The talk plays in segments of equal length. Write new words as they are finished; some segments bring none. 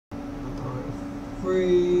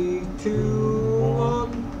3, 2,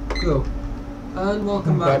 1, go. And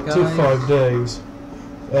welcome back, guys. To 5 days.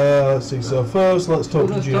 Let's see, so first let's talk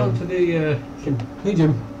to Jim. Let's talk to the Jim. Hey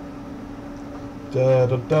Jim.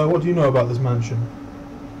 What do you know about this mansion?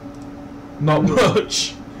 Not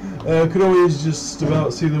much. Could always just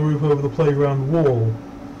about see the roof over the playground wall.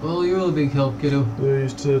 Well, you're a big help, kiddo. We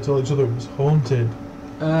used to tell each other it was haunted.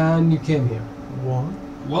 And you came here. What?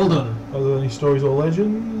 Well done. Are there any stories or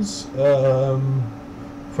legends? A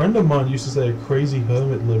friend of mine used to say a crazy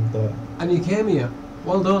hermit lived there. And you came here.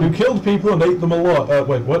 Well done. Who killed people and ate them alive.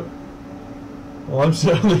 Wait, what? Well, I'm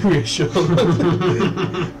certainly reassured.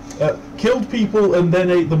 Killed people and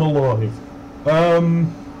then ate them alive.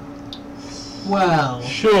 Well.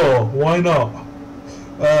 Sure, why not?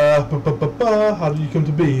 How did you come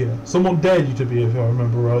to be here? Someone dared you to be here, if I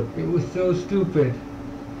remember right. It was so stupid.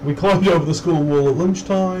 We climbed over the school wall at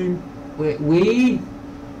lunchtime. Wait, we?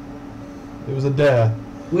 It was a dare.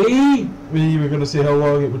 We were going to see how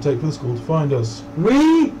long it would take for the school to find us.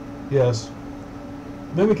 We? Yes.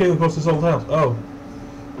 Then we came across this old house. Oh.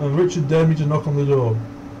 And Richard dared me to knock on the door.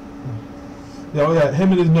 Yeah, oh yeah,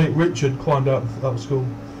 him and his mate Richard climbed out of school.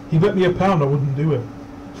 He bet me £1 I wouldn't do it.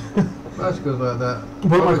 That's good like that.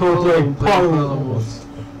 What am I called today? Pile.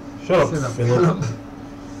 Shut up, Philip.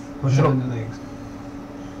 Shut up. Next?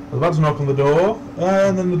 I was about to knock on the door,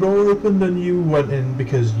 and then the door opened and you went in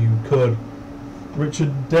because you could.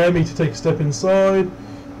 Richard dared me to take a step inside,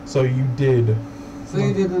 so you did. So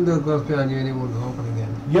you didn't do a close behind you and it wouldn't open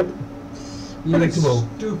again? Yep. You predictable.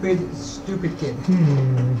 Stupid kid.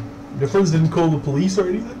 Your friends didn't call the police or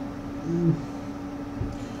anything?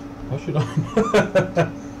 How should I?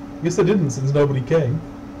 I guess they didn't since nobody came.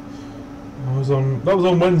 That was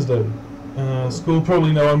on Wednesday. School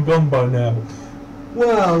probably know I'm gone by now.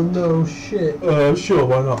 Well, no shit. Sure,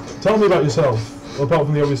 why not? Tell me about yourself, apart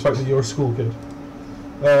from the obvious fact that you're a school kid.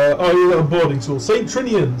 Oh, you're at a boarding school. St.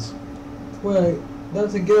 Trinian's! Wait,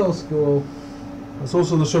 that's a girls' school. It's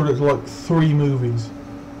also the subject of like 3 movies.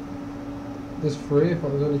 There's 3? I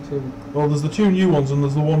thought there was only 2. Well, there's the 2 new ones and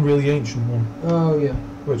there's the one really ancient one. Oh, yeah.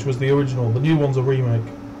 Which was the original. The new one's a remake.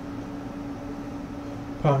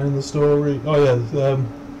 Pattern in the story. Oh, yeah.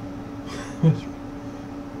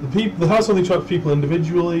 The house only traps people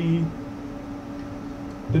individually.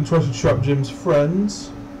 Didn't try to trap Jim's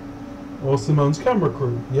friends. Or Simone's camera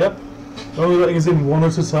crew. Yep. Only letting us in one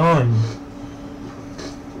at a time.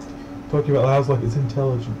 Talking about the house like it's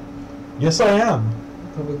intelligent. Yes, I am.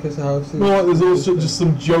 Probably because the house is... No, there's also just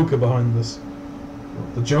some joker behind this.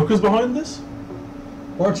 The Joker's behind this?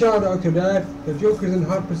 Watch out, Dr. Dad. The Joker's in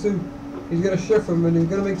hot pursuit. He's gonna chef him and he's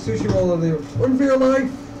gonna make sushi roll out of you. Run for your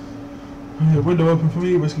life! Yeah, window open for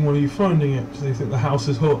me, risking one of you finding it. Do you think the house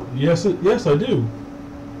is hot? Yes, yes, I do.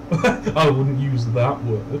 I wouldn't use that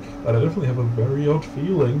word. I definitely have a very odd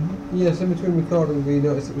feeling. Yes, in between recording we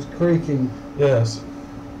noticed it was creaking. Yes.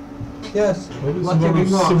 Yes. Maybe it's one of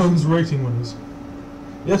Simone's rating winners.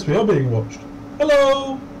 Yes, we are being watched.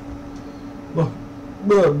 Hello! Look.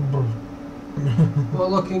 Well,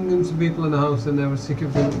 looking into people in the house and they were sick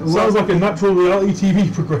of them. Sounds like a natural reality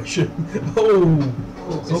TV progression. Oh!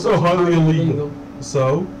 It's also highly illegal.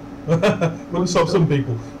 So? Wouldn't stop some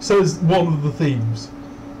people. Says one of the thieves.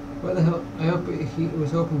 Where the hell? I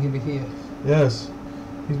was hoping he'd be here. Yes.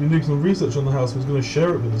 He's been doing some research on the house and was going to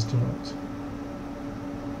share it with us tonight.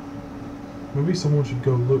 Maybe someone should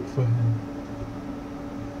go look for him.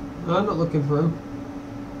 I'm not looking for him.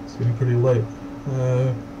 It's getting pretty late.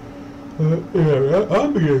 Yeah,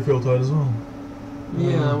 I'm beginning to feel tired as well.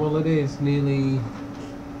 Yeah, well it is nearly...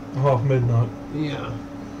 half midnight. Yeah.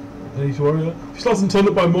 I need to worry. If he still hasn't turned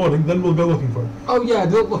up by morning, then we'll go looking for him. Oh yeah,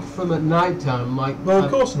 don't look for him at night time, like... No,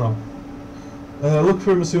 of course not. Look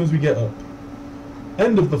for him as soon as we get up.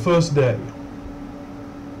 End of the first day.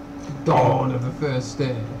 Dawn of the first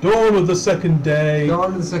day. Dawn of the second day.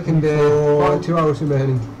 Dawn of the second day. 42 hours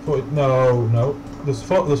remaining. No. There's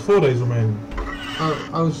 4 days remaining.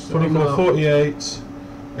 I was... 24, 48,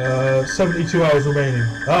 72 hours remaining.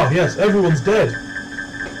 Ah, yes, everyone's dead.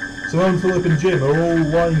 Simone, Philip and Jim are all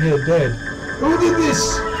lying here dead. Who did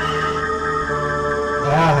this?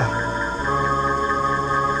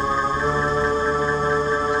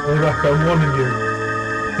 Iraq, I'm warning you.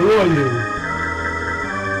 Who are you?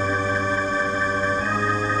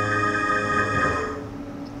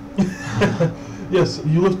 Yes,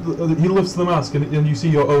 he lifts the mask and you see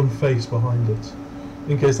your own face behind it.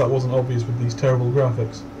 In case that wasn't obvious with these terrible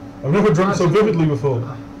graphics. I've never drunk so vividly before.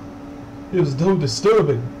 It was so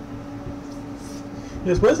disturbing.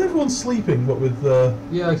 Yes, where's everyone sleeping? What with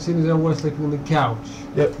Yeah, I've seen everyone sleeping on the couch.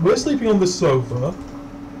 Yeah, we're sleeping on this sofa.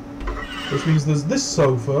 Which means there's this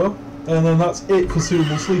sofa, and then that's it for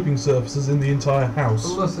suitable sleeping surfaces in the entire house.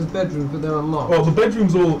 Unless there's bedrooms, but they're unlocked. Well, the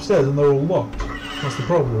bedroom's all upstairs and they're all locked. That's the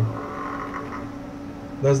problem.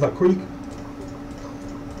 There's that creek.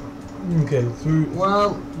 Okay, through...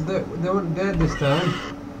 Well, they weren't dead this time.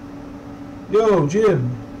 Yo,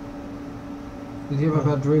 Jim! Did you have a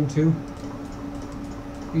bad dream too?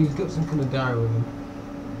 He's got some kind of diary with him.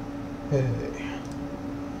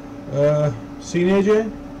 Hey. Seen AJ?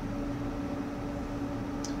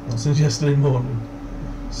 Not since yesterday morning.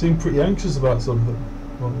 Seemed pretty anxious about something.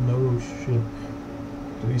 Well, no shit.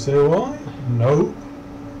 Did he say why? Nope.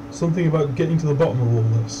 Something about getting to the bottom of all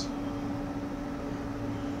this.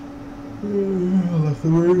 I left the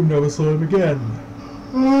room, never saw him again.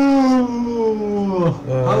 How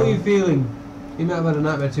are you feeling? You might have had a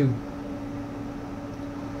nightmare too.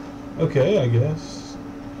 Okay, I guess.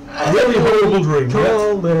 Really horrible dream.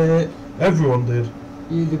 Called it. Everyone did.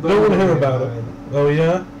 You Don't want to hear about it. Oh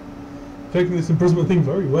yeah? Taking this imprisonment thing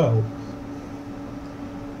very well.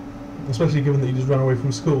 Especially given that you just ran away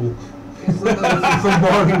from school. It's like from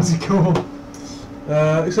boarding school.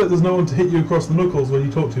 Except there's no one to hit you across the knuckles when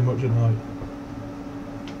you talk too much at night.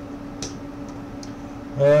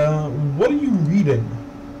 What are you reading?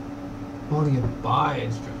 What are you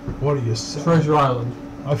buying? What are you saying? Treasure Island.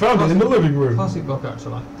 I found it in the living room. Classic book,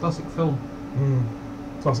 actually. Classic film.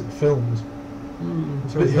 Classic films.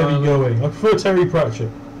 It's a bit Treasure heavy Island. going. I prefer Terry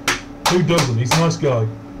Pratchett. Who doesn't? He's a nice guy.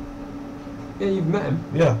 Yeah, you've met him.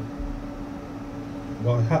 Yeah.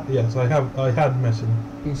 Well, yes, I had met him.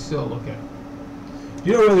 He's so lucky. Do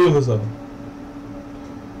you know where the others are?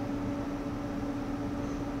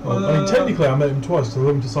 Well, I mean, technically I met him twice because I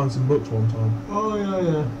went to sign some books one time. Oh,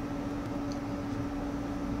 yeah.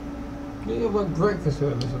 You have like breakfast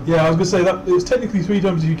with him or something. Yeah, I was going to say that it's technically 3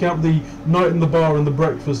 times if you count the night in the bar and the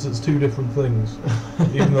breakfast. It's 2 different things.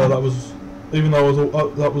 Even though that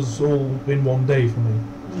was all in one day for me.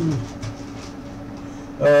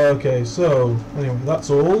 Okay, so anyway, that's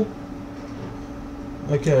all.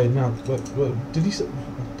 Okay, now what did he say?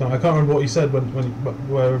 I can't remember what he said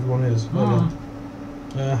where everyone is.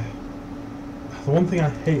 The one thing I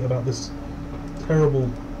hate about this terrible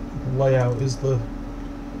layout is the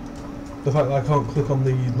fact that I can't click on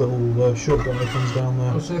the little shortcut that comes down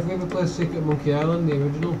there. So if we ever play Secret Monkey Island, the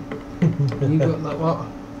original, and you got that what?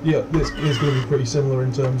 Yeah, this is going to be pretty similar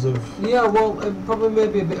in terms of... Yeah, well, it probably may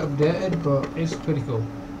be a bit updated, but it's pretty cool.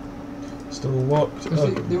 Still locked.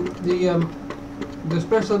 The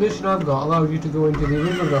special edition I've got allows you to go into the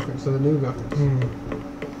original graphics or the new graphics.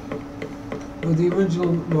 With the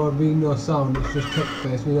original mode being no sound, it's just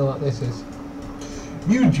text-based, you know like this is.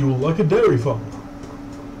 You duel like a dairy farm.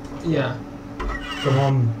 Yeah. Come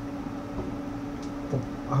on.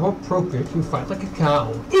 How appropriate, you fight like a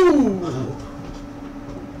cow. Ooh!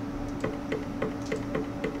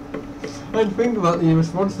 I think about the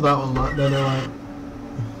response to that one, like, then like...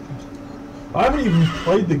 I haven't even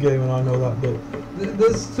played the game and I know that bit.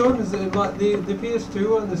 There's tons, like the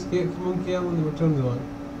PS2 and the Escape from Monkey Island, there were tons of like...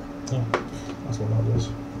 Oh, that's what that was.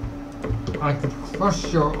 I could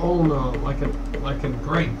crush your owner like a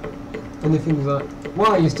grape. And the things like,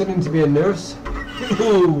 wow, you're studying to be a nurse?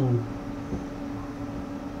 Ooh!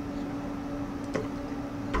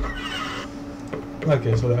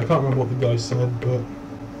 Okay, so I can't remember what the guy said, but...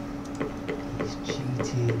 It's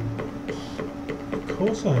cheating. Of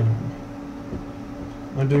course I am.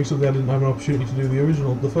 I'm doing something I didn't have an opportunity to do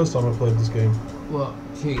the first time I played this game. What?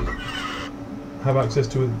 Cheat? Have access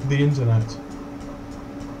to the internet.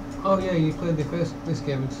 Oh yeah, you played this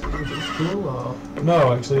game. Was it at school or?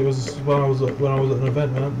 No, actually, it was when I was at an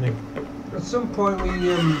event in Anthony. At some point we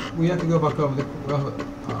had to go back over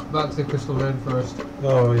back to the Crystal Rain first.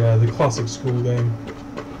 Oh yeah, the classic school game.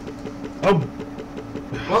 Oh,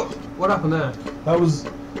 What happened there? that was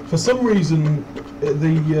for some reason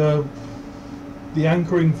the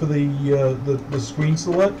anchoring for the screen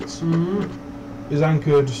select is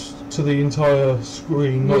anchored to the entire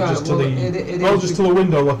screen, not just to to the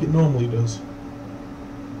window like it normally does.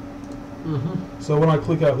 So when I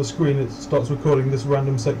click out the screen, it starts recording this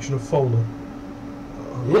random section of folder.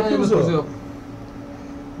 Yeah, Look up.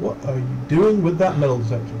 What are you doing with that metal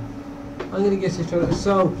detector? I'm gonna guess you're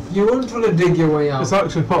so you weren't trying to dig your way out. It's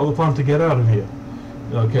actually part of the plan to get out of here.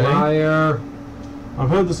 Okay. Liar. I've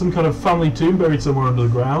heard there's some kind of family tomb buried somewhere under the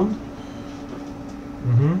ground.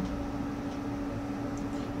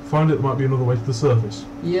 Find it, there might be another way to the surface.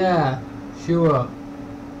 Yeah, sure.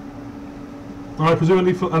 I presume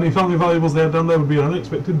any family valuables they had down there would be an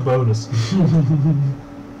unexpected bonus.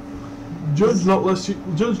 Judge not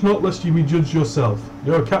lest you be judged yourself.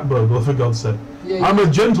 You're a cat burglar, for God's sake. Yeah, I'm a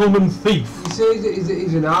gentleman thief. You say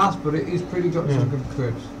he's an arse, but he's pretty got some good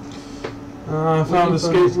cribs. I found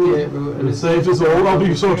escape route and it saved us all. I'll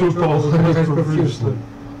be sure to apologise profusely.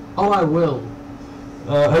 Oh, I will.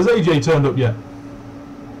 Has AJ turned up yet?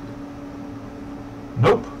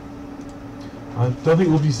 Nope. I don't think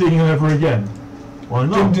we'll be seeing him ever again. Why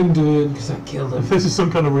not? Because I killed him. If this is some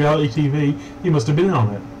kind of reality TV, he must have been in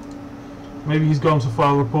on it. Maybe he's gone to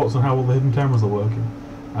file reports on how all the hidden cameras are working.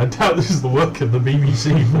 I doubt this is the work of the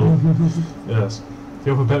BBC film. Yes. Do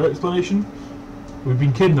you have a better explanation? We've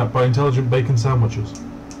been kidnapped by intelligent bacon sandwiches.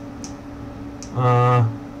 Are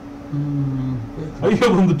you the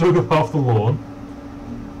one that dug up half the lawn?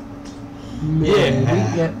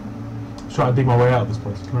 Yeah. Try to dig my way out of this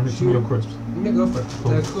place. Can I nick some of your crisps? Yeah, go for it.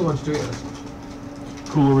 Cool. They're cool ones to eat.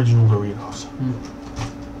 Cool original Doritos.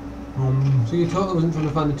 So you totally wasn't trying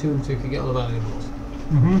to find the tomb so you could get all the valuables?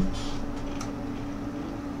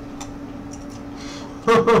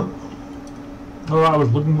 Oh, I was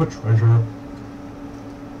looking for treasure.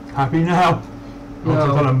 Happy now? Want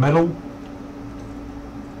some kind of medal?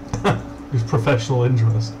 With professional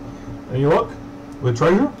interest. Any luck? With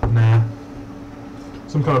treasure? Nah.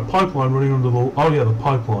 Some kind of pipeline running under the... Oh yeah, the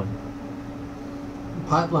pipeline. The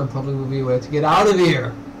pipeline probably will be a way to get out of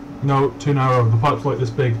here. No, too narrow. The pipe's like this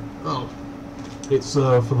big. Oh. It's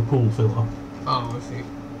for the pool filter. Oh, I see.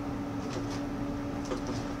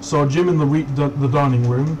 Saw Jim in the dining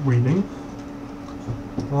room reading.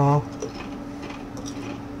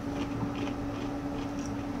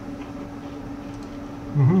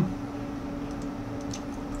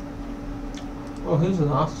 Oh, here's an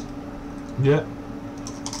ass. Yeah.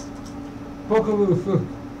 Welcome to the food.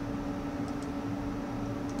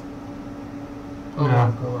 Oh Yeah.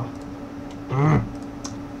 my god.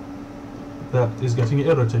 That is getting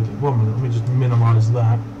irritating. 1 minute, let me just minimise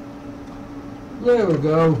that. There we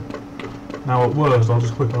go. Now at worst, I'll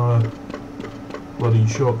just click on a bloody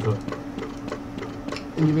shortcut.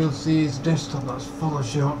 And you'll be able to see his desktop that's full of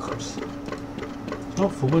shortcuts. It's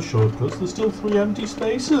not full of shortcuts, there's still 3 empty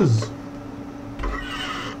spaces.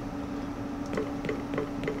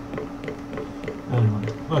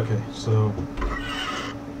 Anyway, okay, so...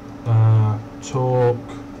 talk...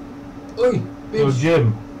 Oi, bitch! Oh,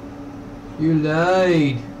 Jim. You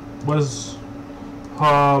lied. Where's...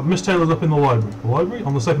 Miss Taylor's up in the library. The library?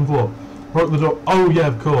 On the 2nd floor. Broke the door. Oh, yeah,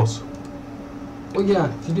 of course. Well,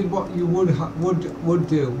 yeah, she did what you would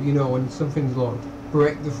do, you know, when something's locked.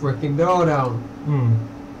 Break the frickin' door down.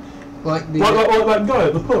 Like the... Like that guy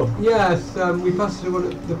at the pub? Yes, we passed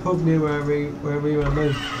through the pub near where we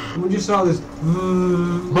live, and we just saw this...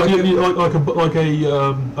 But like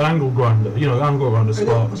an angle grinder, you know, angle grinder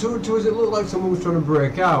sparks. So does it look like someone was trying to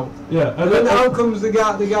break out? Yeah, And then out comes the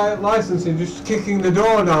guy at licensing, just kicking the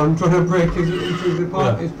door down, trying to break into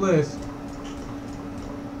his place.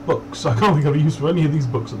 Books. I can't think of a use for any of these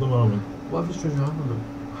books at the moment. What if it's treasure happening?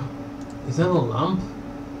 Is that a lamp?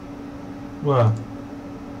 Where?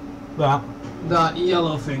 That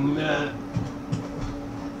yellow thing there.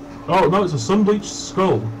 Oh no, it's a sun-bleached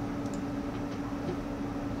skull.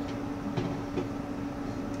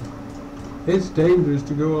 It's dangerous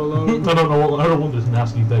to go alone. I don't want this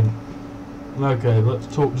nasty thing. Okay, let's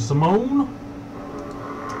talk to Simone.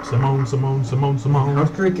 Simone. How's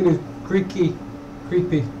creaky? Creepy.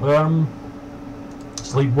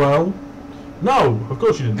 Sleep well? No, of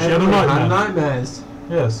course she didn't. She had a nightmare. Had nightmares.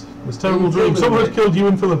 Yes, this terrible dream. Someone has killed you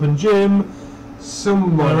and Philip and Jim.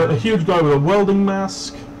 Someone. A huge guy with a welding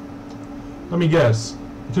mask. Let me guess.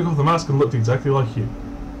 He took off the mask and looked exactly like you.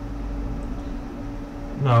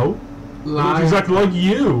 No. He looked exactly like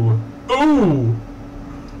you. Ooh.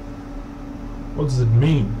 What does it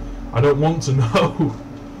mean? I don't want to know.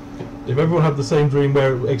 If everyone had the same dream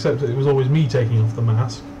except it was always me taking off the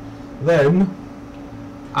mask, then...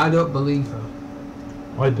 I don't believe her.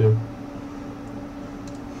 I do.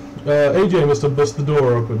 AJ must have bust the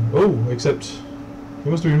door open. Oh, except he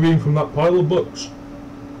must have been reading from that pile of books.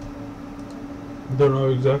 I don't know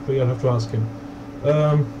exactly, I'd have to ask him.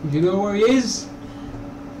 Do you know where he is?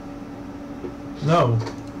 No.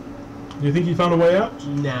 Do you think he found a way out?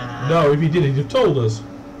 Nah. No, if he did, he'd have told us.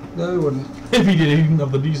 No, he wouldn't. If he did, he didn't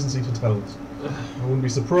have the decency to tell us. I wouldn't be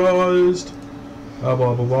surprised. Blah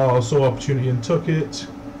blah blah. I saw opportunity and took it.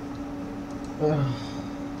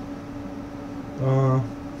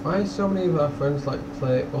 Why so many of our friends like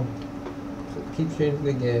play? Well, keep changing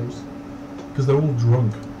their games. Because they're all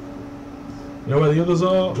drunk. You know where the others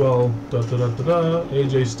are? Well,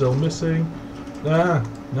 AJ's still missing. No.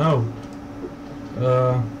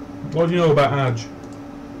 What do you know about Adge?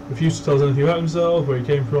 Refused to tell us anything about himself, where he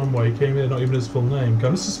came from, why he came here, not even his full name.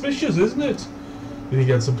 Kind of suspicious, isn't it? You think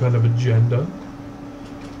he had some kind of agenda?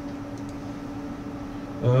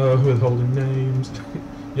 Withholding names.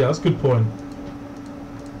 Yeah, that's a good point.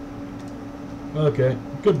 Okay,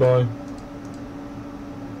 goodbye.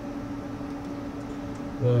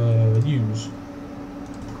 Use.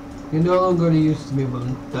 You're no longer any use to me,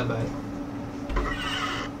 man. Bye-bye.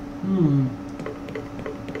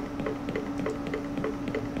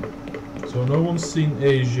 So no one's seen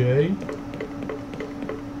AJ.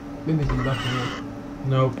 Maybe it's in the back of the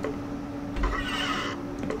Nope.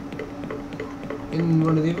 in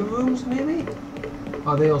one of the other rooms, maybe?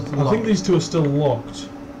 Are they all still locked? I think these two are still locked.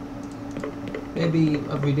 Maybe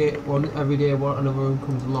every day another room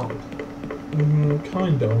comes locked.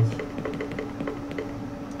 Kind of.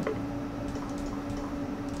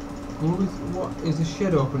 What is the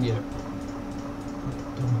shed open yet?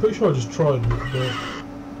 I'm pretty sure I just tried it, but there's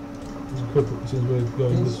a couple since we're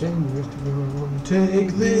going this. Take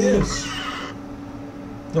this.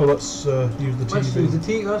 No, let's use the TV. Let's use the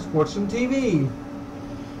TV. Let's watch some TV.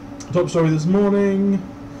 Top story this morning.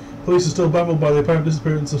 Police are still baffled by the apparent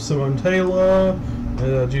disappearance of Simone Taylor.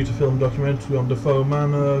 Due to film documentary on Defoe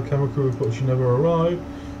Manor, camera crew report she never arrived.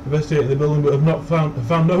 Investigating the building but have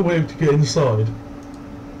found no way to get inside.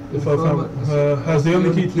 Defoe has the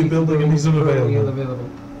only key to the building and he's unavailable.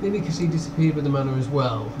 Maybe because he disappeared with the manor as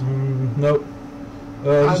well. Nope.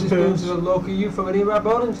 Has this been to the local youth from any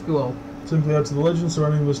boarding school? Simply add to the legend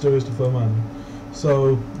surrounding the mysterious Defoe Manor.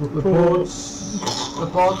 So, reports.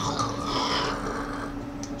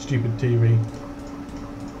 Stupid TV.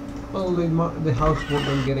 Well, the house won't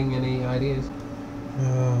be getting any ideas.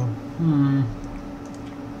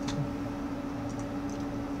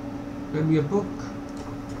 Maybe a book.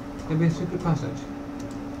 Maybe a secret passage.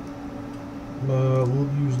 We'll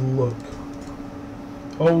use look.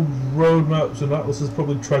 Old road maps and atlas is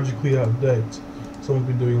probably tragically out of date. Someone's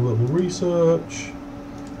been doing a little research.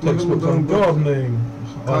 Textbooks on gardening.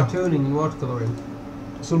 Cartooning and watercolouring.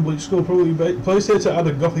 Some bleach school probably place here to add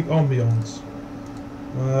a gothic ambiance.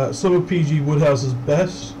 Some of PG Woodhouse's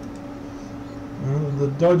best. The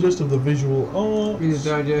digest of the visual arts. Read the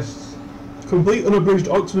digest. Complete unabridged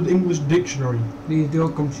Oxford English Dictionary. These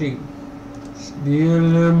don't come cheap.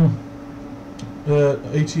 Steal them.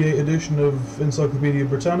 88 edition of Encyclopedia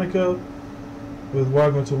Britannica with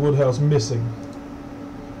Wagner to Woodhouse missing.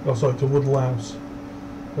 Oh, sorry, to Woodlouse.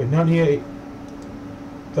 Wait, 98.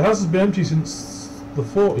 The house has been empty since the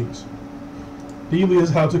 40s. Delia's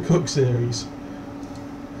How to Cook series.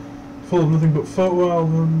 Full of nothing but photo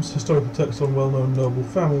albums, historical texts on well-known noble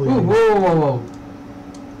families. Whoa.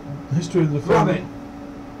 History of the family.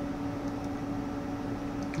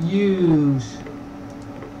 Use.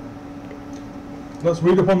 Let's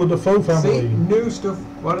read up on the Defoe family. See, new stuff.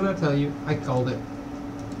 What did I tell you? I called it.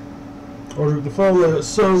 Roderick Defoe,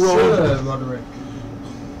 Sir Roderick.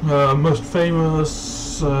 Most famous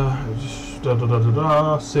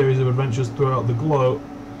series of adventures throughout the globe.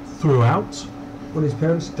 When his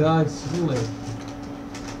parents died suddenly.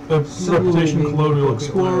 Reputation colonial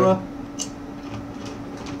explorer.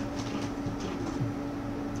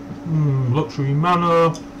 Luxury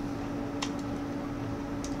manor.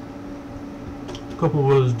 Couple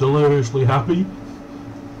was deliriously happy.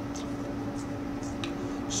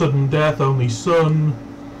 Sudden death, only son.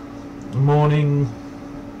 Mourning.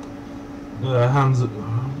 Hands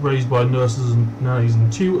raised by nurses and nannies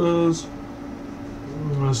and tutors.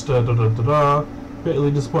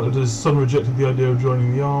 Bitterly disappointed his son rejected the idea of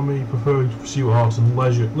joining the army, preferring to pursue art and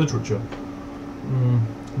literature.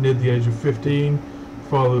 Near the age of 15,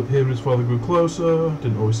 he and his father grew closer,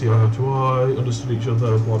 didn't always see eye to eye, understood each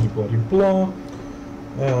other, blah blah blah blah.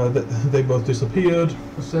 They both disappeared.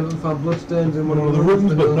 The servant found bloodstains in one of the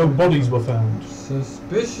rooms, but no bodies were found.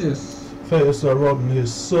 Suspicious. Fate of Sir Rod and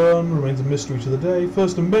his son remains a mystery to the day.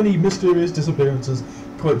 First of many mysterious disappearances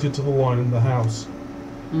collected to the line in the house.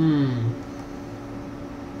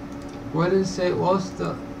 Where did it say it was?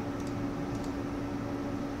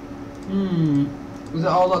 Was that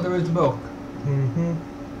all that there is to the book?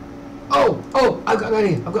 Oh! I've got an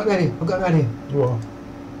idea! What?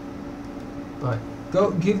 Right.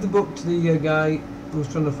 Go give the book to the guy who was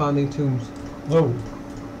trying to find the tombs. Oh.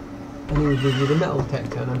 And he was with a metal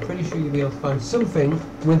detector, and I'm pretty sure you'll be able to find something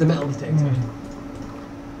with the metal detector.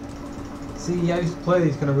 See, I used to play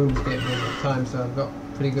these kind of RuneScape games at the time, so I've got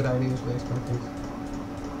pretty good ideas for these kind of things.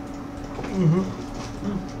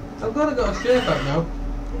 I'm glad I got a share back now.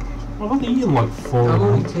 I've only eaten like 4. I'm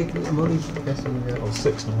only guessing. Oh,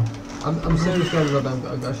 6 now. I'm serious guys about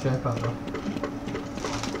that. I've got a share back now.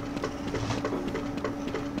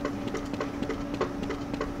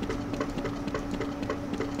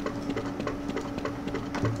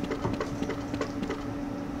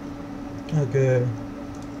 Okay.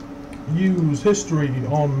 Use history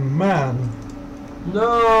on man.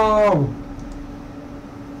 No!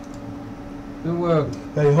 Didn't work.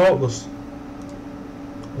 Hey, Heartless.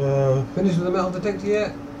 Finished with the metal detector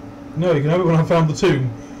yet? No, you can have it when I found the tomb.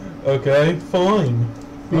 Okay, fine.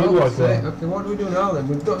 Feel like that. Okay, what do we do now then?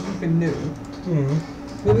 We've got something new.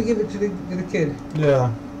 Maybe give it to the kid.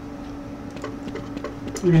 Yeah.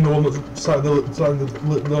 You mean the one that's sat in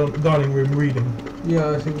the dining room reading?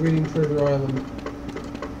 Yeah, I think reading Treasure Island.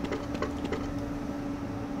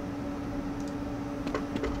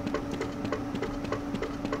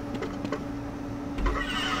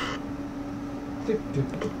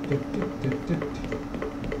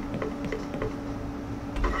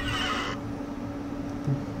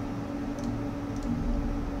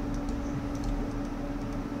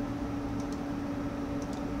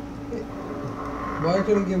 Why are you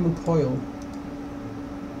going to give him a coil?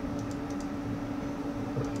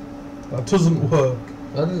 That doesn't work.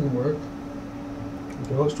 That doesn't work.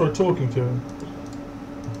 Okay, let's try talking to him.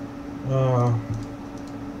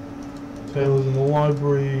 Taylor's in the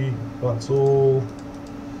library. That's all.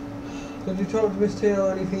 Did you talk to Miss Taylor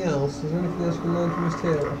or anything else? Is there anything else we can learn from Miss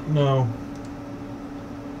Taylor? No.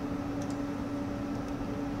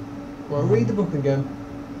 Well, read the book again.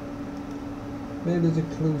 Maybe there's a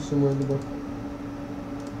clue somewhere in the book.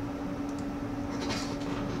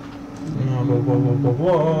 Blah blah blah blah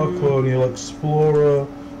blah. Colonial explorer,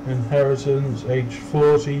 inheritance, age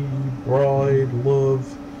 40, bride,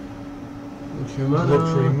 love,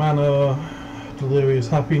 luxury manor, delirious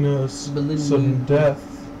happiness, sudden death.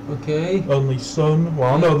 Okay. Only son.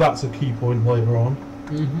 Well, I know that's a key point later on.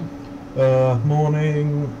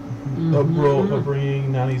 Mourning,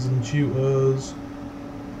 upbringing, nannies and tutors.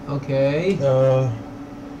 Okay.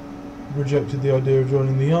 Rejected the idea of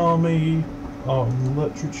joining the army. Art and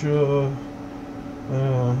literature.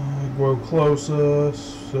 Grow closer.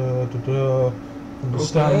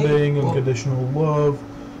 Understanding, okay. Unconditional love.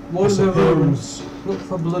 One of the rooms. Look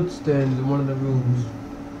for bloodstains in one of the rooms.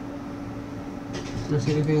 Let's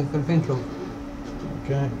see anything I can think of.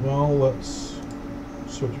 Okay, well, let's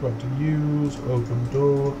switch back to use, open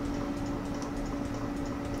door.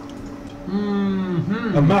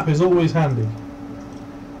 A map is always handy.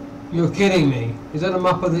 You're kidding me. Is that a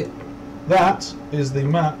map of the... That is the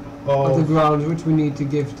map of the grounds which we need to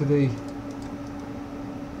give to the...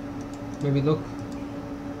 Maybe look.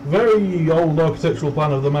 Very old architectural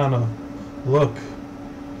plan of the manor. Look.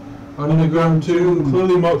 Underground tomb.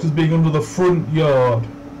 Clearly marked as being under the front yard.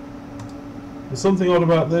 There's something odd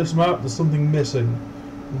about this map. There's something missing.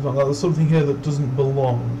 There's something here that doesn't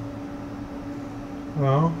belong.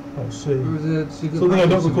 Well, let's see. Something I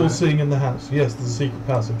don't recall seeing in the house. Yes, there's a secret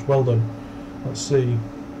passage. Well done. Let's see.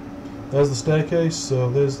 There's the staircase. So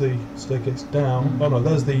there's the staircase down. Oh no,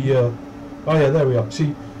 there's the... oh yeah, there we are.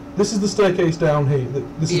 See, this is the staircase down here.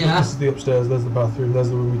 This is the upstairs. There's the bathroom. There's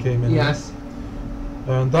the room we came in. Yes.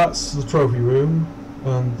 And that's the trophy room.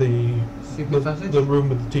 And the room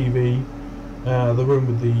with the TV. The room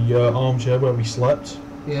with the armchair where we slept.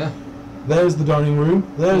 Yeah. There's the dining room.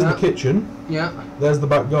 There's the kitchen. Yeah. There's the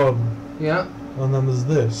back garden. Yeah. And then there's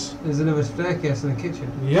this. There's another staircase in the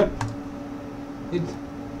kitchen. Yep.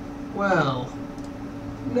 Well,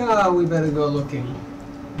 now we better go looking.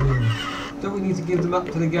 Don't we need to give the map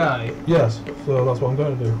to the guy? Yes, so that's what I'm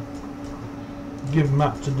going to do. Give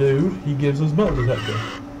map to dude, he gives us metal detector.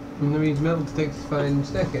 And that means metal detector to find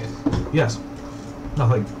staircase? Yes.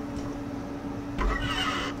 Nothing.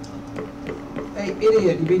 Hey,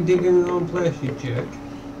 idiot, you've been digging in the wrong place, you jerk.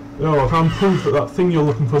 Oh, I found proof that thing you're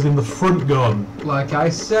looking for is in the front garden. Like I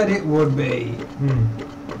said it would be.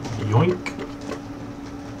 Yoink.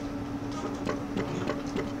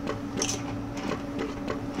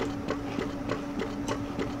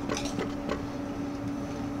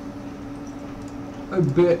 I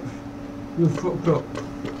bet you fucked up.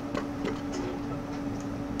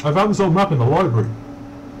 I found this old map in the library.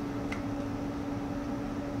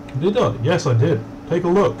 Did I? Yes, I did. Take a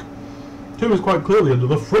look. 2 is quite clearly under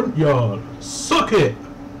the front yard. Suck it!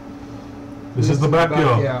 This is the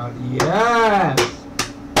backyard. Yes!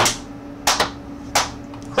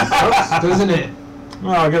 Sucks, doesn't it?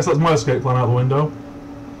 Well, I guess that's my escape plan out the window.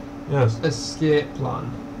 Yes. Escape plan.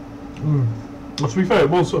 Well, to be fair, it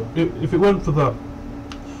was, if it went for that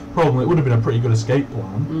problem, it would have been a pretty good escape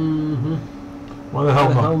plan. Why the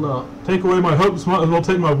hell not? Take away my hopes, might as well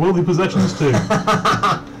take my worldly possessions too.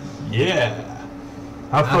 Yeah.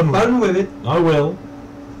 Have fun with it. I will.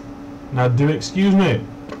 Now do excuse me.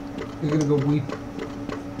 You're gonna go weep.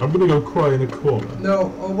 I'm gonna go cry in a corner. No,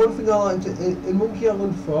 one thing I liked, in Monkey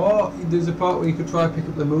Island 4, there's a part where you could try to pick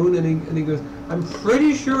up the moon, and he goes, I'm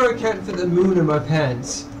pretty sure I can't fit the moon in my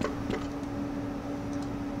pants.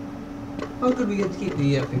 Oh, good, we get to keep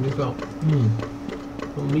the thing as well.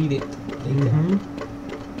 We'll need it.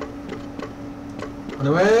 On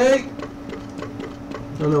the way!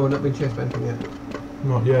 Oh no, we're not being chased by anything yet.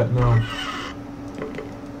 Not yet, no.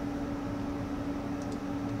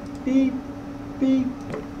 Beep, beep,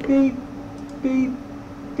 beep, beep,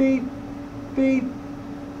 beep, beep.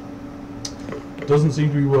 Doesn't seem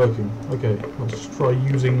to be working. Okay, let's try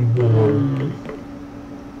using wall.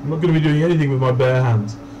 I'm not going to be doing anything with my bare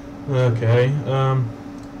hands. Okay,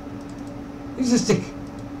 Use a stick.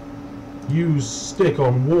 Use stick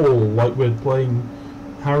on wall like we're playing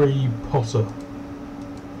Harry Potter.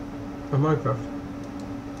 On Minecraft.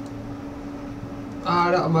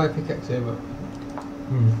 Ah, that on my pickaxe here, but.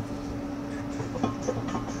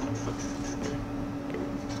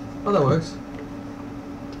 Oh, that works.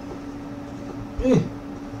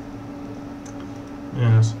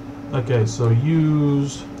 Yes. Okay, so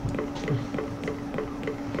use.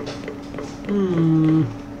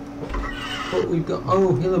 What we've got?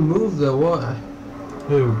 Oh, he'll move the water.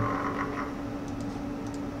 Who?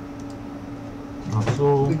 That's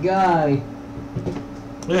all. The guy.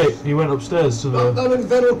 Hey, he went upstairs to the. Oh, that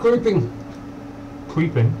infernal creeping.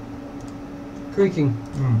 Creeping? Creaking.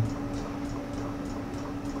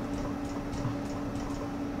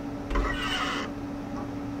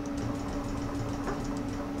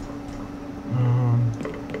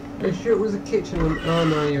 Are you sure it was the kitchen? Oh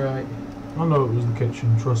no, you're right. I know it was the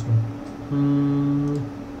kitchen, trust me.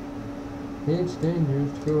 It's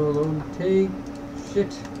dangerous to go alone. Take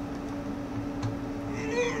shit.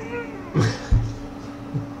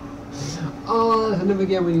 Oh, there's another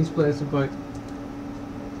game we need to play about.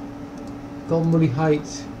 Goldenmuddy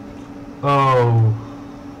Heights. Oh.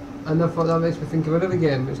 And I thought that makes me think of another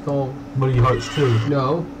game. It's called Muddy Heights 2.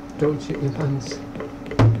 No, Don't Shit Your Pants.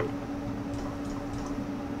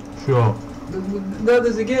 Sure. No,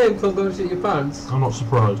 there's a game called Don't Shit Your Pants. I'm not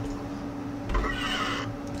surprised.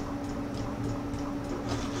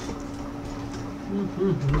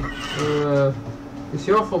 It's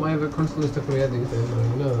your fault I have a constantly stuck in my head these days, though.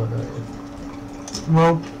 You know that, don't you?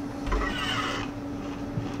 Well,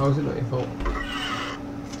 How is it not your fault?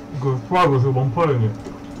 because I was the one playing it.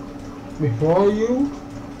 Before you?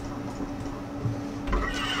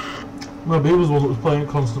 No, but he was the one that was playing it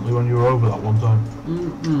constantly when you were over that one time.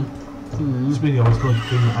 Speaking of, I was going to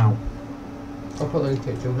clean it out. I'll put that in the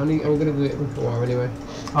kitchen. I'm going to do it before anyway.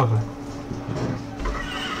 Okay.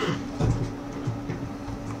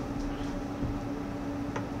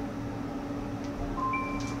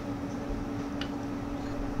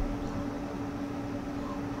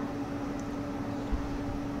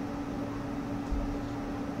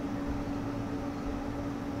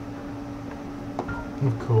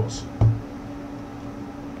 Of course.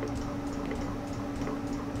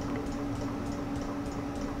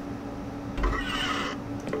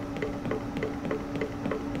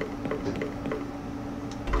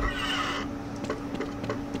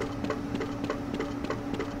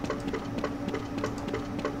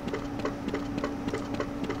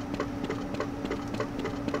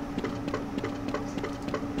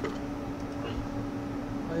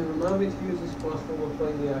 Remind me to use this plus when we're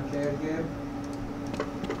playing the arcade game.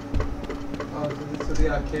 To the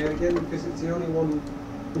arcade again, because it's the only one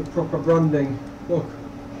with proper branding. Look.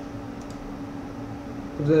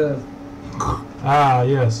 Observe. Ah,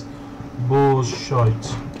 yes. Boar's shite.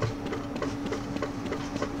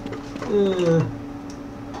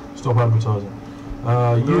 Stop advertising.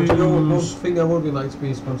 You know one thing I would be like to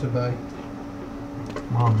be sponsored by? I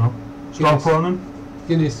don't know. Star Pronin?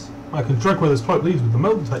 Guinness. I can track where this pipe leads with the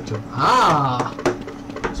metal detector. Ah!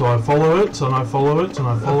 So I follow it, and I follow it, and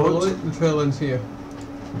I follow it. The trail ends here.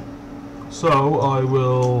 So I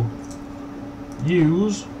will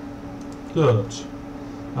use dirt.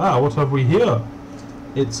 Ah, what have we here?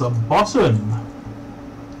 It's a button.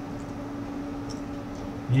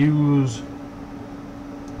 Use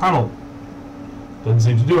panel. Doesn't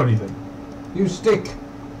seem to do anything. Use stick.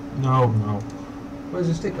 No, no. Where's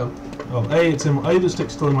the stick on? Well, A, the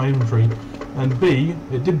stick's still in my inventory, and B,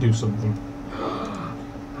 it did do something.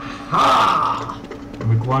 Ha! And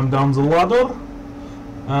we climb down the ladder,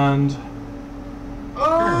 and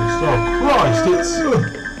Christ, oh Christ, it's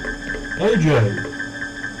AJ.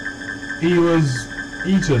 He was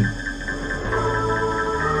eaten.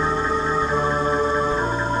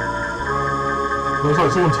 Looks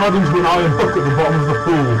like someone tied him to an iron hook at the bottom of the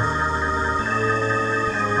pool.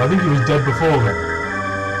 I think he was dead before then.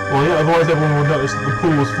 Well, yeah, otherwise everyone would notice that the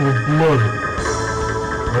pool was full of blood.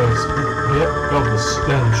 Yep, God, the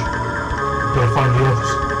stench. Gotta find the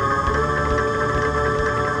others.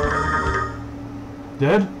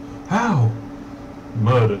 Dead? How?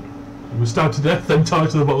 Murdered. He was stabbed to death, then tied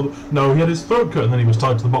to the bottom. No, he had his throat cut, and then he was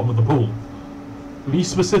tied to the bottom of the pool. Be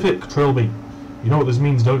specific, Trilby. You know what this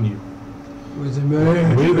means, don't you? It was a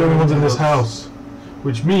murder. We're the only ones in this house,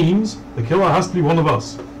 which means the killer has to be one of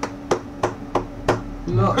us.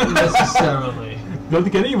 Not necessarily. I don't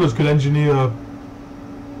think any of us could engineer.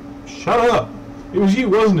 Shut up! It was you,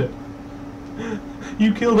 wasn't it?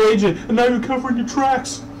 You killed AJ, and now you're covering your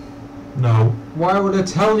tracks. No. Why would I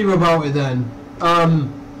tell you about it then?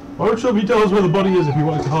 Why would Shelby tell us where the body is if he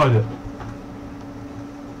wanted to hide it?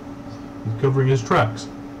 He's covering his tracks.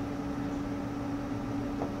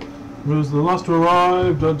 He was the last to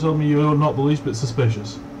arrive. Don't tell me you're not the least bit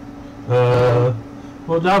suspicious.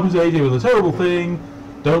 What happens to AJ with a terrible thing?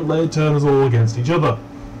 Don't let it turn us all against each other.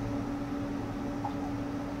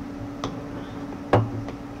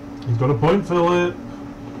 He's got a point, Philip.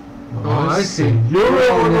 Oh, I see.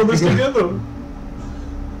 You're all on this together.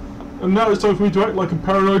 And now it's time for me to act like a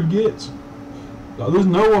paranoid git. There's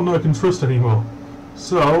no one I can trust anymore.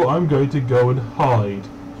 So I'm going to go and hide.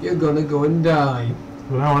 You're gonna go and die.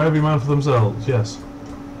 But now every man for themselves, yes.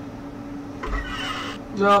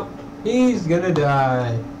 No, he's gonna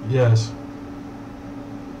die. Yes.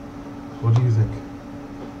 What do you think?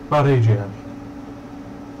 About AJ, Abby?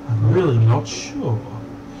 I'm really not sure.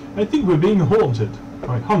 I think we're being haunted.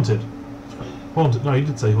 Right, haunted. Haunted. No, you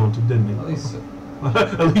did say haunted, didn't you? At least.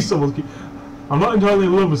 At least someone's. I'm not entirely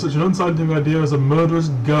in love with such an unscientific idea as a murderous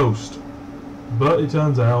ghost, but it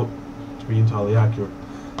turns out to be entirely accurate.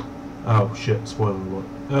 Oh shit! Spoiler alert.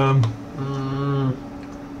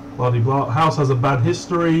 Blah de blah. House has a bad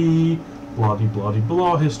history. Blah de blah de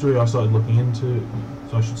blah history. I started looking into,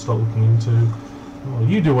 so I should start looking into. Well,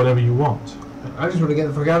 you do whatever you want. I just want to get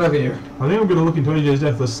the fuck out of here. I think I'm going to look into AJ's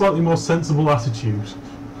death with a slightly more sensible attitude.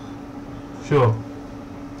 Sure.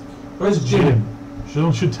 Where's Jim?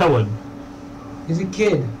 Someone should tell him. He's a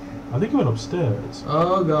kid. I think he went upstairs.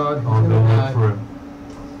 Oh god. He's I'll go gonna look die. for him.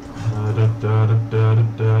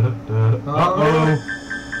 Uh-oh.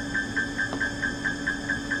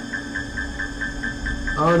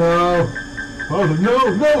 Oh no. Father, no,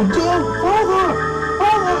 don't! Father!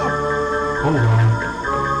 Father! Hold on.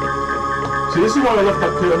 See, this is why I left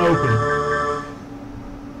that curtain open.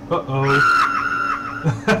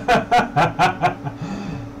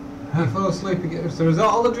 I fell asleep again. So is that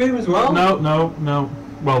all the dream as well? No.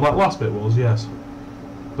 Well, that last bit was, yes.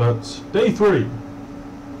 But, day 3.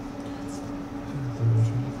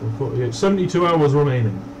 48, 72 hours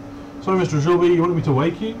remaining. Sorry, Mr. Shelby, you wanted me to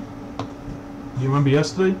wake you? Do you remember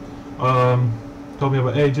yesterday? Told me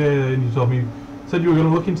about AJ and you said you were going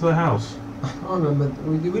to look into the house. I remember.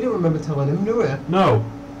 We didn't remember telling him, do we? No.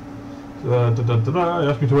 He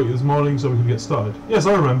asked me to wake you this morning so we could get started. Yes,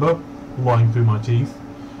 I remember. Lying through my teeth.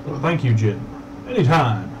 Thank you, Jim.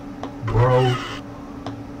 Anytime, bro.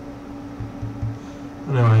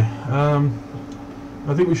 Anyway,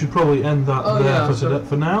 I think we should probably end that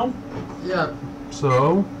for now. Yeah.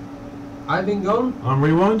 So, I've been gone. I'm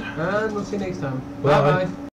Rewind. And we'll see you next time. Bye. Bye.